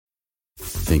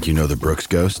Think you know the Brooks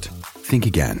Ghost? Think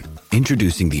again.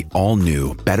 Introducing the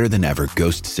all-new, better-than-ever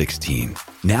Ghost 16.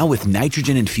 Now with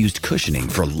nitrogen-infused cushioning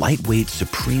for lightweight,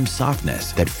 supreme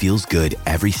softness that feels good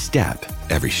every step,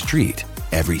 every street,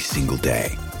 every single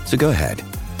day. So go ahead,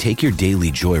 take your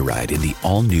daily joyride in the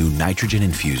all-new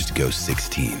nitrogen-infused Ghost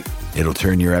 16. It'll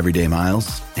turn your everyday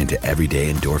miles into everyday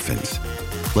endorphins.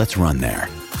 Let's run there.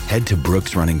 Head to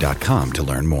brooksrunning.com to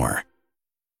learn more.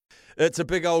 It's a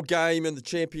big old game in the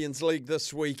Champions League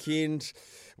this weekend,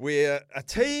 where a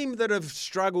team that have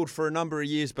struggled for a number of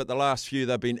years, but the last few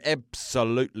they've been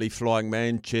absolutely flying.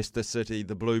 Manchester City,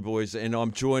 the Blue Boys, and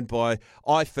I'm joined by,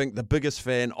 I think, the biggest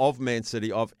fan of Man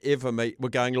City I've ever met. We're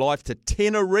going live to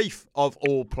Tenerife, of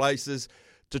all places,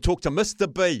 to talk to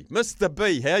Mr. B. Mr.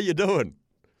 B, how you doing?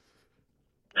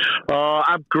 Oh,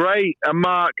 I'm great. And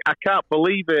Mark, I can't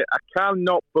believe it. I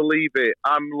cannot believe it.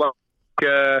 I'm like...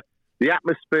 the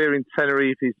atmosphere in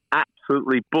Tenerife is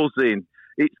absolutely buzzing.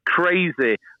 It's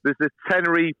crazy. There's a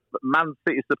Tenerife Man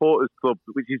City Supporters Club,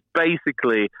 which is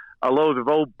basically a load of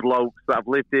old blokes that have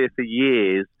lived here for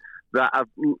years, that have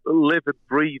lived and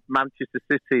breathed Manchester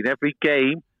City. In every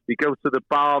game, we go to the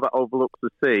bar that overlooks the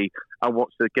sea and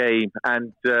watch the game.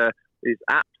 And it's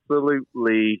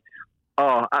absolutely...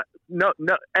 no,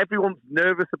 everyone's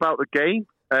nervous about the game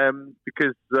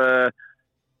because...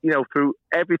 through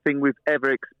everything we've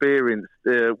ever experienced,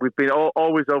 we've been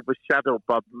always overshadowed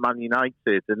by Man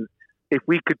United. And if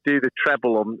we could do the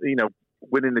treble on,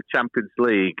 winning the Champions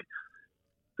League,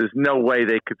 there's no way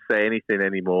they could say anything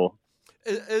anymore.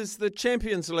 Is the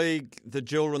Champions League the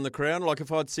jewel in the crown? Like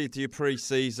if I'd said to you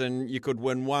pre-season, you could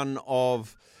win one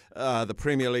of the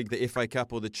Premier League, the FA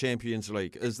Cup or the Champions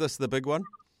League. Is this the big one?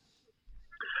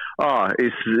 Oh,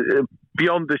 it's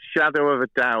beyond a shadow of a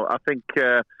doubt. I think...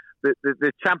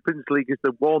 The Champions League is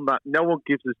the one that no one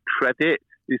gives us credit.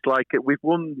 It's like we've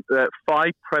won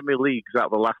 5 Premier Leagues out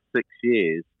of the last 6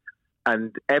 years,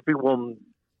 and everyone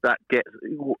that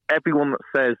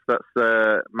says that's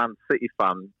a Man City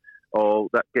fan or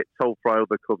that gets told by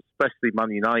other clubs, especially Man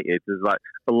United, is like,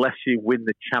 unless you win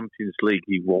the Champions League,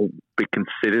 you won't be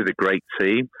considered a great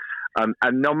team. And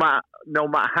no matter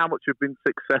how much we've been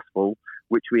successful,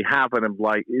 which we have, and I'm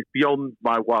like, it's beyond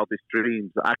my wildest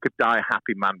dreams. I could die a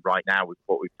happy man right now with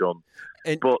what we've done.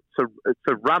 But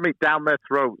to ram it down their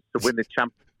throats to win the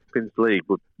Champions League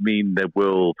would mean the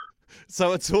world.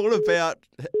 So it's all about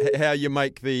how you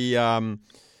make the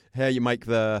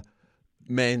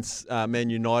Man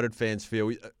United fans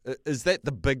feel. Is that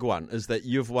the big one? Is that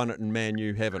you've won it and Man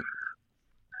U haven't?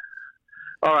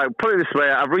 All right, put it this way.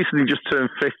 I've recently just turned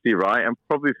 50, right? And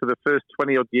probably for the first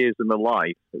 20-odd years of my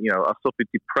life, I suffered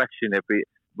depression every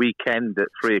weekend at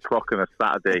 3 o'clock on a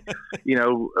Saturday.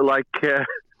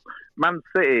 Man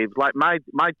City, like my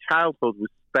childhood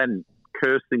was spent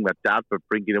cursing my dad for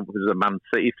bringing him up as a Man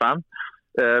City fan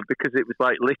because it was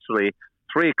like literally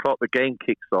 3 o'clock, the game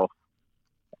kicks off.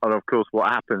 And, of course, what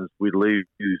happens? We lose.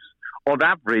 On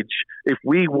average, if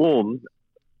we won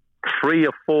 3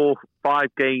 or 4,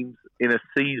 5 games in a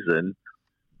season,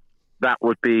 that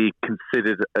would be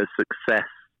considered a success.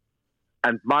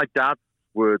 And my dad's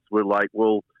words were like,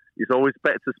 well, it's always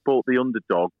better to support the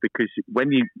underdog because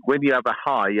when you have a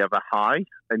high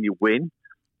and you win,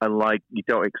 and like you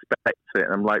don't expect it.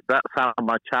 And I'm like, that's how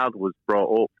my child was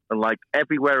brought up. And like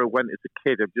everywhere I went as a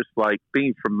kid, I'm just like,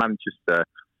 being from Manchester,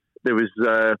 there was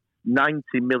 90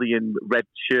 million red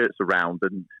shirts around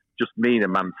and just me in a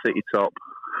Man City top.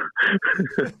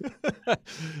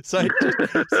 So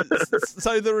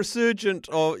the resurgence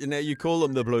of, you call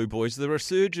them the Blue Boys, the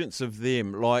resurgence of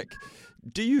them, like,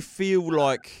 do you feel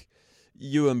like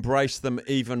you embrace them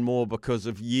even more because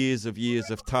of years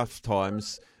of tough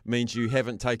times means you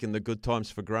haven't taken the good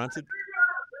times for granted?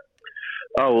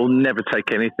 Oh, we'll never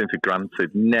take anything for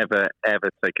granted. Never, ever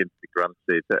take anything for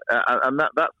granted. And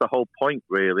that's the whole point,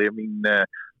 really. I mean,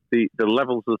 the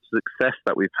levels of success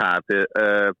that we've had,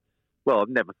 I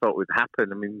never thought would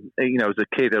happen. I mean, as a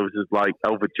kid, I was just like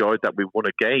overjoyed that we won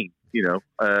a game,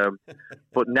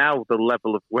 But now the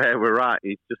level of where we're at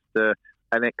is just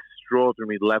an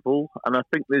extraordinary level. And I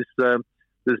think there's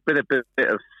been a bit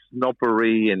of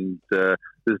snobbery and there's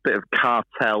a bit of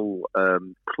cartel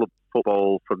club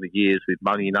football from the years with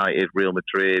Man United, Real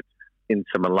Madrid,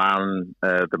 Inter Milan,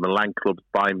 the Milan clubs,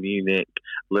 Bayern Munich,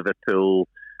 Liverpool,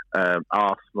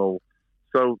 Arsenal.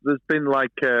 So there's been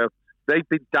they've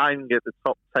been dining at the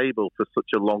top table for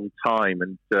such a long time.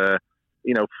 And,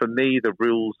 for me, the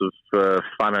rules of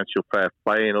financial fair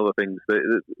play and other things,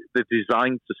 they're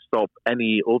designed to stop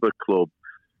any other club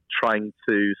trying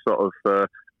to sort of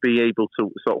be able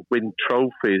to sort of win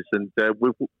trophies. And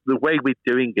with the way we're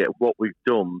doing it, what we've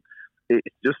done,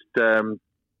 it's just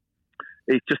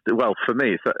it's just, well, for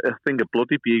me, it's a thing of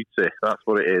bloody beauty. That's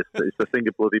what it is. It's a thing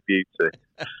of bloody beauty.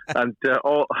 And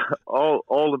all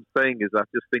I'm saying is, I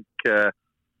just think,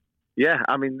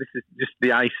 I mean, this is just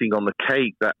the icing on the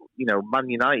cake that, Man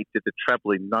United did the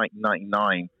treble in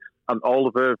 1999. And all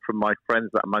I've heard from my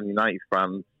friends that are Man United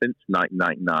fans since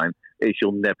 1999 is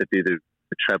you'll never do the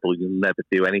treble, you'll never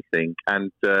do anything.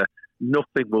 And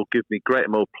nothing will give me greater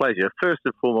more pleasure. First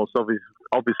and foremost,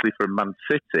 obviously for Man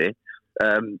City,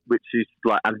 which is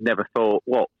like, I never thought,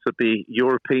 to be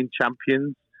European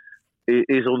champions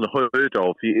is unheard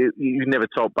of. You never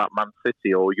talk about Man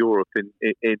City or Europe in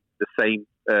the same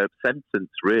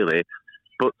sentence, really.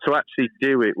 But to actually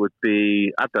do it would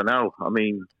be, I don't know. I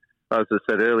mean, as I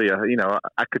said earlier,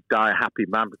 I could die a happy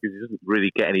man because it doesn't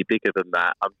really get any bigger than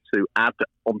that. And to add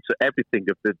onto everything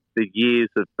of the years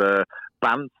of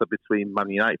banter between Man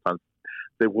United fans,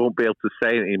 they won't be able to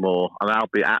say it anymore, and I'll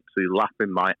be absolutely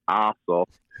laughing my arse off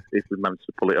if we manage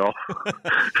to pull it off.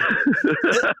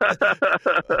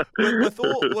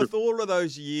 with all of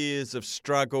those years of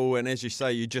struggle, and as you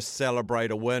say, you just celebrate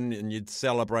a win, and you'd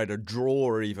celebrate a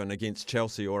draw even against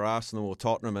Chelsea or Arsenal or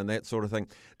Tottenham and that sort of thing.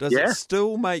 Does it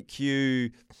still make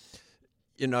you?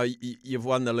 You've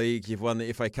won the league, you've won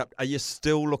the FA Cup. Are you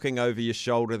still looking over your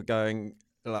shoulder, going,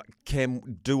 like,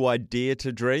 do I dare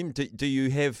to dream? Do you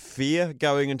have fear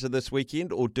going into this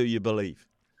weekend, or do you believe?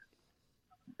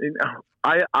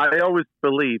 I always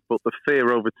believe, but the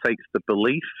fear overtakes the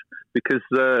belief, because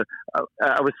I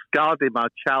was scarred in my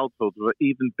childhood with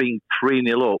even being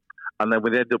 3-0 up, and then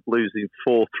we'd end up losing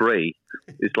 4-3.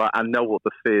 It's like, I know what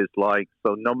the fear's like.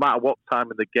 So no matter what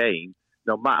time of the game,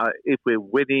 no matter if we're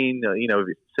winning, if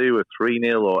it's 2 or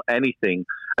 3-0 or anything,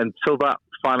 until that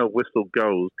final whistle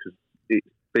goes, because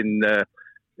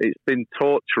it's been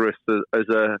torturous as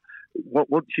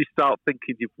once you start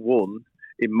thinking you've won,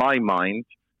 in my mind,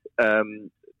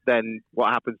 then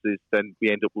what happens is then we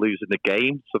end up losing the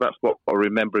game. So that's what I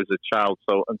remember as a child.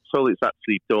 So until it's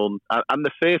actually done, and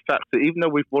the fear factor, even though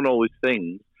we've won all these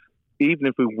things, even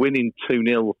if we're winning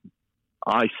 2-0,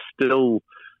 I still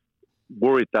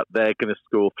worried that they're going to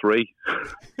score 3.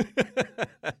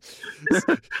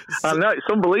 I know, it's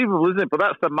unbelievable, isn't it? But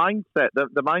that's the mindset.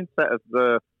 The mindset of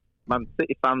the Man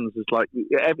City fans is like,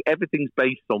 everything's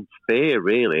based on fear,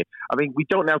 really. I mean, we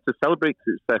don't know how to celebrate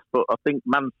success, but I think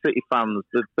Man City fans,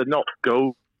 they're not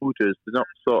go-gooders. They're not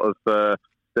sort of,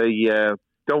 they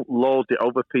don't lord it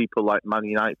over people like Man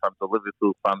United fans or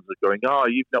Liverpool fans are going,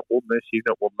 you've not won this, you've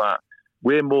not won that.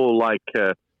 We're more like,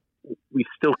 we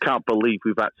still can't believe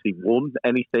we've actually won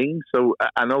anything. So,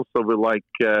 and also we're like,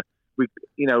 as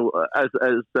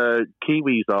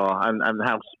Kiwis are, and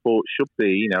how sports should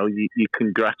be. You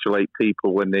congratulate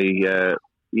people when they,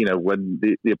 when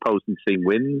the opposing team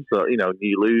wins, or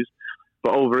you lose.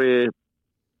 But over here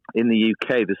in the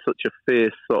UK, there's such a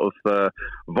fierce sort of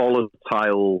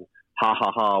volatile,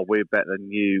 we're better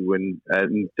than you, and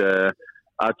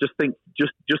I just think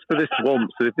just for this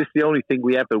once, if this is the only thing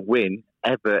we ever win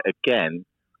ever again,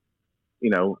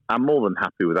 I'm more than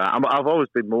happy with that. I've always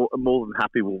been more than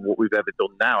happy with what we've ever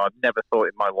done now. I've never thought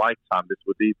in my lifetime this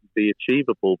would even be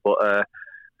achievable, but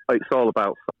it's all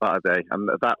about Saturday, and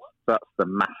that's the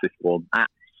massive one,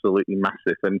 absolutely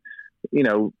massive. And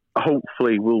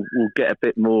hopefully we'll get a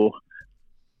bit more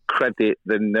credit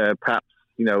than perhaps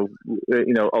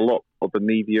a lot of the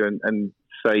media and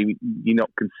say you're not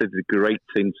considered a great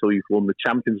team until you've won the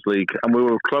Champions League. And we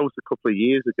were close a couple of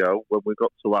years ago when we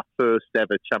got to our first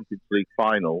ever Champions League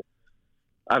final.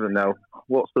 I don't know,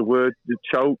 what's the word? They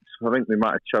choked. I think they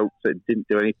might have choked and didn't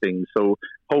do anything. So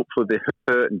hopefully the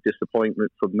hurt and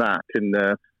disappointment from that can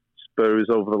spur us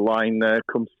over the line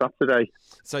come Saturday.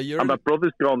 And my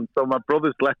brother's gone. So my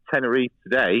brother's left Tenerife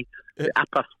today at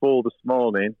 4:30 this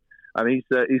morning, and he's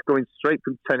going straight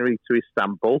from Tenerife to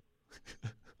Istanbul.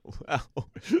 Wow.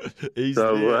 He's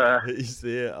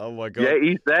there. Oh my God. Yeah,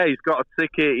 he's there. He's got a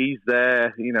ticket. He's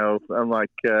there. I'm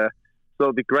like, so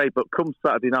it'll be great. But come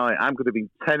Saturday night, I'm going to be in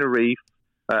Tenerife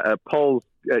at Paul's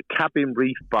Cabin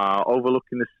Reef Bar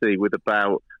overlooking the sea with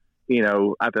about, I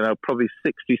don't know, probably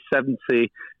 60,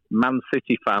 70 Man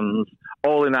City fans,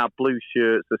 all in our blue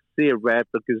shirts, a sea of red.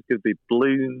 There's going to be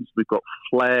balloons. We've got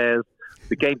flares.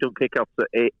 The game don't kick off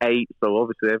at 8, so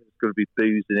obviously everyone's going to be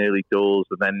boozed in early doors,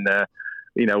 and then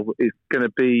it's going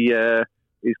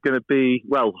to be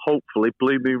well, hopefully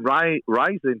Blue Moon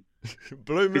Rising.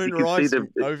 Blue Moon Rising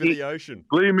over the ocean.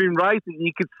 Blue Moon Rising.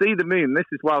 You can see the moon. This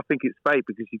is why I think it's fake,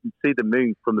 because you can see the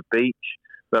moon from the beach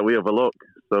that we overlook.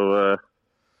 So.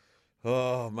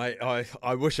 Oh, mate,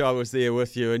 I wish I was there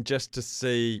with you, and just to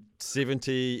see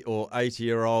 70 or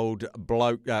 80-year-old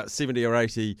bloke, 70 or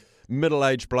 80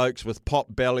 middle-aged blokes with pop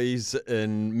bellies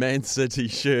in Man City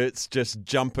shirts just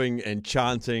jumping and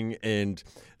chanting, and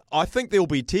I think there'll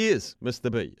be tears,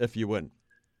 Mr. B, if you win.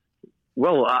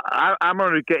 Well, I'm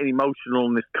only getting emotional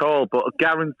on this call, but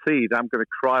guaranteed I'm going to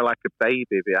cry like a baby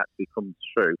if it actually comes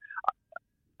true.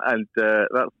 And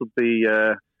that will be...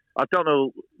 I don't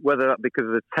know whether that's because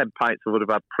of the 10 pints I would have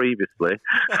had previously.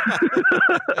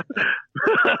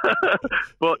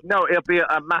 But no, it'll be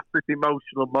a massive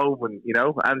emotional moment, you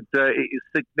know, and it's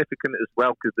significant as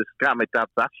well because there's got my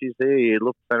dad's ashes here. He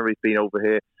loves Tenerife being over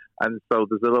here. And so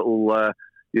there's a little...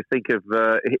 you think of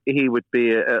he would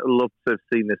be love to have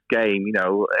seen this game. You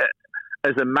know,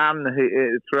 as a man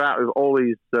throughout all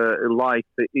his life,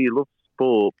 he loves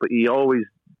sport, but he always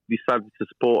decided to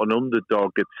support an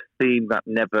underdog, a team that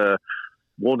never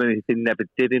won anything, never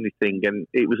did anything, and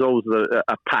it was always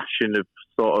a passion of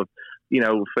sort of, you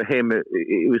know, for him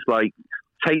it was like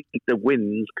take the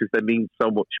wins because they mean so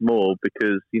much more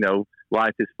because, you know,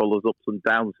 life is full of ups and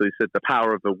downs. So he said the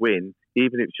power of a win,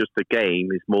 even if it's just a game,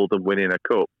 is more than winning a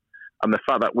cup. And the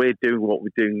fact that we're doing what we're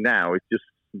doing now is just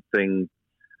something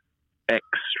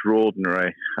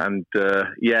extraordinary. And,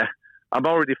 yeah, I'm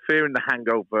already fearing the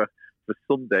hangover for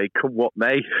Sunday, come what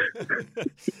may.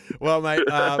 Well, mate,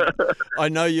 I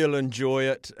know you'll enjoy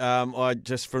it. I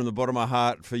just from the bottom of my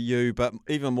heart for you, but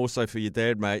even more so for your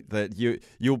dad, mate, that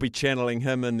you'll be channeling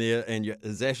him in there and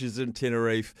his ashes in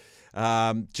Tenerife.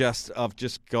 I've just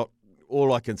got,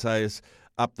 all I can say is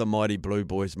up the mighty Blue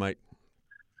Boys, mate.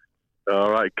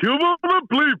 All right, come on, the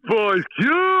Blue Boys,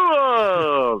 come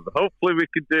on! Hopefully we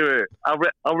can do it.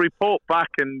 I'll report back,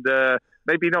 and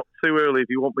maybe not too early if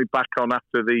you want me back on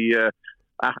after the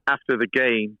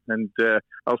game, and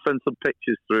I'll send some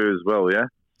pictures through as well. Yeah.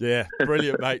 Yeah,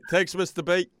 brilliant, mate. Thanks, Mr.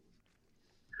 B.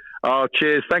 Oh,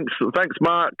 cheers. Thanks,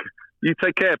 Mark. You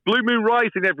take care. Blue Moon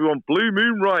Rising, everyone. Blue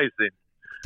Moon Rising.